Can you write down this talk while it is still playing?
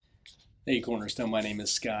Hey Cornerstone, my name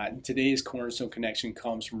is Scott, and today's Cornerstone Connection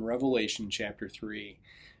comes from Revelation chapter 3,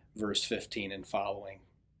 verse 15 and following.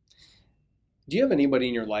 Do you have anybody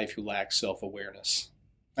in your life who lacks self-awareness?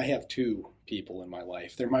 I have two people in my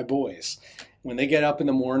life. They're my boys. When they get up in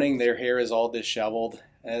the morning, their hair is all disheveled,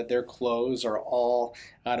 their clothes are all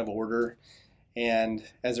out of order, and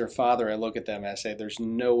as their father, I look at them and I say, there's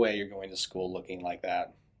no way you're going to school looking like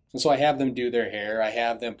that. And so I have them do their hair, I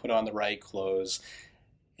have them put on the right clothes,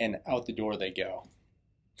 and out the door they go.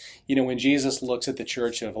 You know, when Jesus looks at the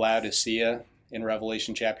church of Laodicea in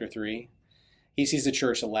Revelation chapter 3, he sees a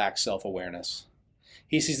church that lacks self-awareness.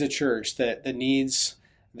 He sees a church that needs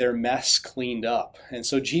their mess cleaned up. And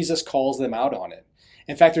so Jesus calls them out on it.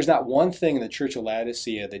 In fact, there's not one thing in the church of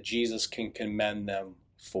Laodicea that Jesus can commend them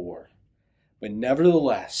for. But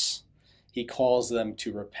nevertheless, he calls them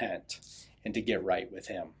to repent and to get right with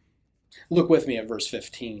him. Look with me at verse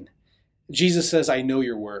 15. Jesus says, I know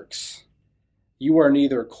your works. You are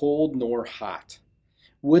neither cold nor hot.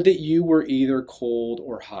 Would that you were either cold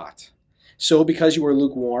or hot. So because you are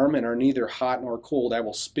lukewarm and are neither hot nor cold, I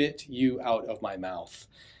will spit you out of my mouth.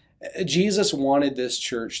 Jesus wanted this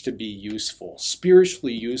church to be useful,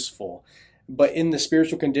 spiritually useful. But in the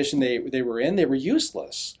spiritual condition they were in, they were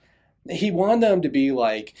useless. He wanted them to be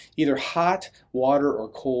like either hot water or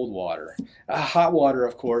cold water. Hot water,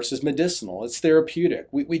 of course, is medicinal. It's therapeutic.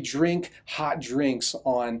 We drink hot drinks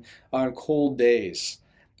on cold days.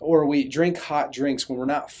 Or we drink hot drinks when we're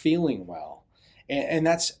not feeling well. And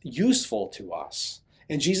that's useful to us.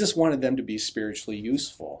 And Jesus wanted them to be spiritually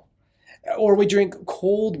useful. Or we drink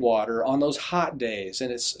cold water on those hot days.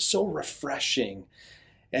 And it's so refreshing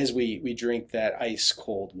as we drink that ice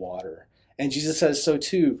cold water. And Jesus says so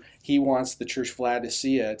too. He wants the church of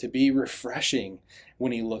Laodicea to be refreshing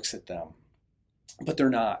when he looks at them. But they're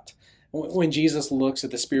not. When Jesus looks at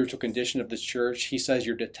the spiritual condition of this church, he says,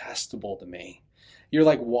 you're detestable to me. You're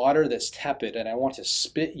like water that's tepid, and I want to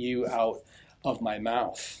spit you out of my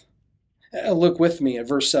mouth. Look with me at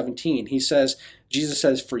verse 17. Jesus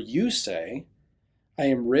says, for you say, I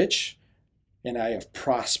am rich and I have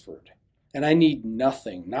prospered. And I need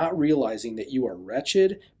nothing, not realizing that you are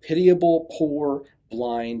wretched, pitiable, poor,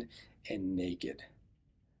 blind, and naked.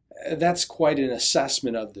 That's quite an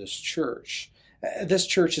assessment of this church. This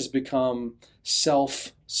church has become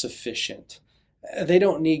self-sufficient. They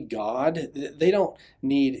don't need God. They don't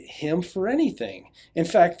need him for anything. In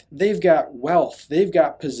fact, they've got wealth. They've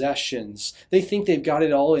got possessions. They think they've got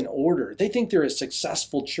it all in order. They think they're a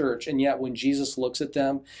successful church. And yet when Jesus looks at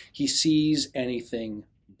them, he sees anything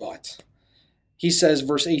but. He says,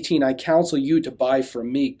 verse 18, I counsel you to buy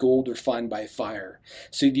from me gold refined by fire,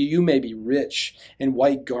 so that you may be rich, and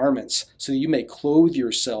white garments, so that you may clothe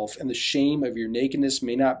yourself, and the shame of your nakedness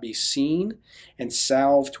may not be seen, and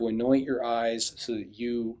salve to anoint your eyes, so that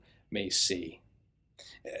you may see.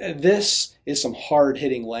 This is some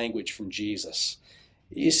hard-hitting language from Jesus.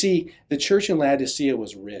 You see, the church in Laodicea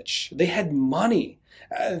was rich. They had money.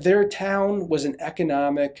 Their town was an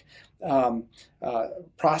economic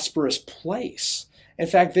prosperous place. In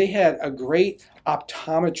fact, they had a great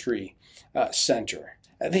optometry center.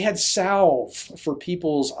 They had salve for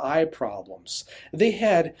people's eye problems. They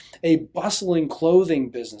had a bustling clothing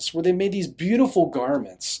business where they made these beautiful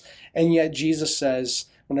garments. And yet Jesus says,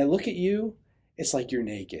 when I look at you, it's like you're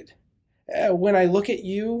naked. When I look at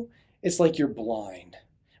you, it's like you're blind.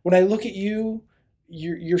 When I look at you,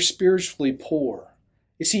 you're spiritually poor.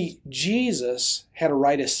 You see, Jesus had a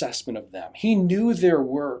right assessment of them. He knew their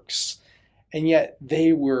works, and yet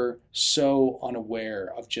they were so unaware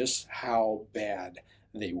of just how bad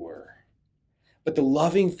they were. But the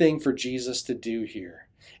loving thing for Jesus to do here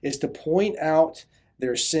is to point out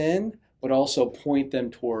their sin, but also point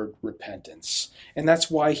them toward repentance. And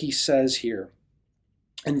that's why he says here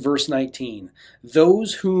in verse 19,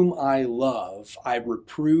 those whom I love, I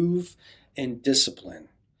reprove and discipline.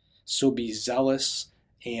 So be zealous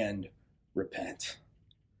and repent.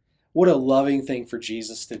 What a loving thing for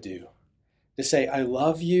Jesus to do. To say, I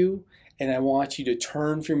love you and I want you to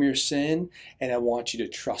turn from your sin and I want you to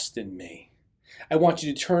trust in me. I want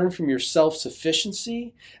you to turn from your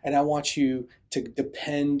self-sufficiency and I want you to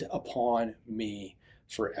depend upon me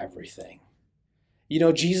for everything. You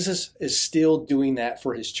know, Jesus is still doing that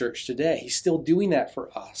for his church today. He's still doing that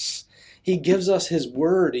for us. He gives us his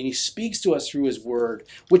word and he speaks to us through his word,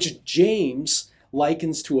 which James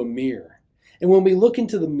likens to a mirror. And when we look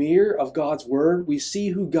into the mirror of God's word, we see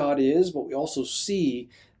who God is, but we also see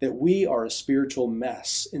that we are a spiritual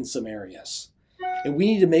mess in some areas. And we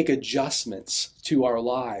need to make adjustments to our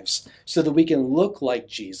lives so that we can look like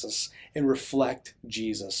Jesus and reflect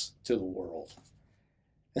Jesus to the world.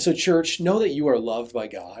 And so, church, know that you are loved by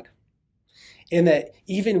God. And that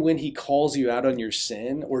even when he calls you out on your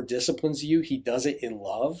sin or disciplines you, he does it in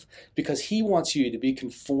love because he wants you to be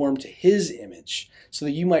conformed to his image so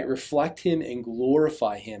that you might reflect him and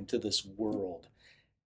glorify him to this world.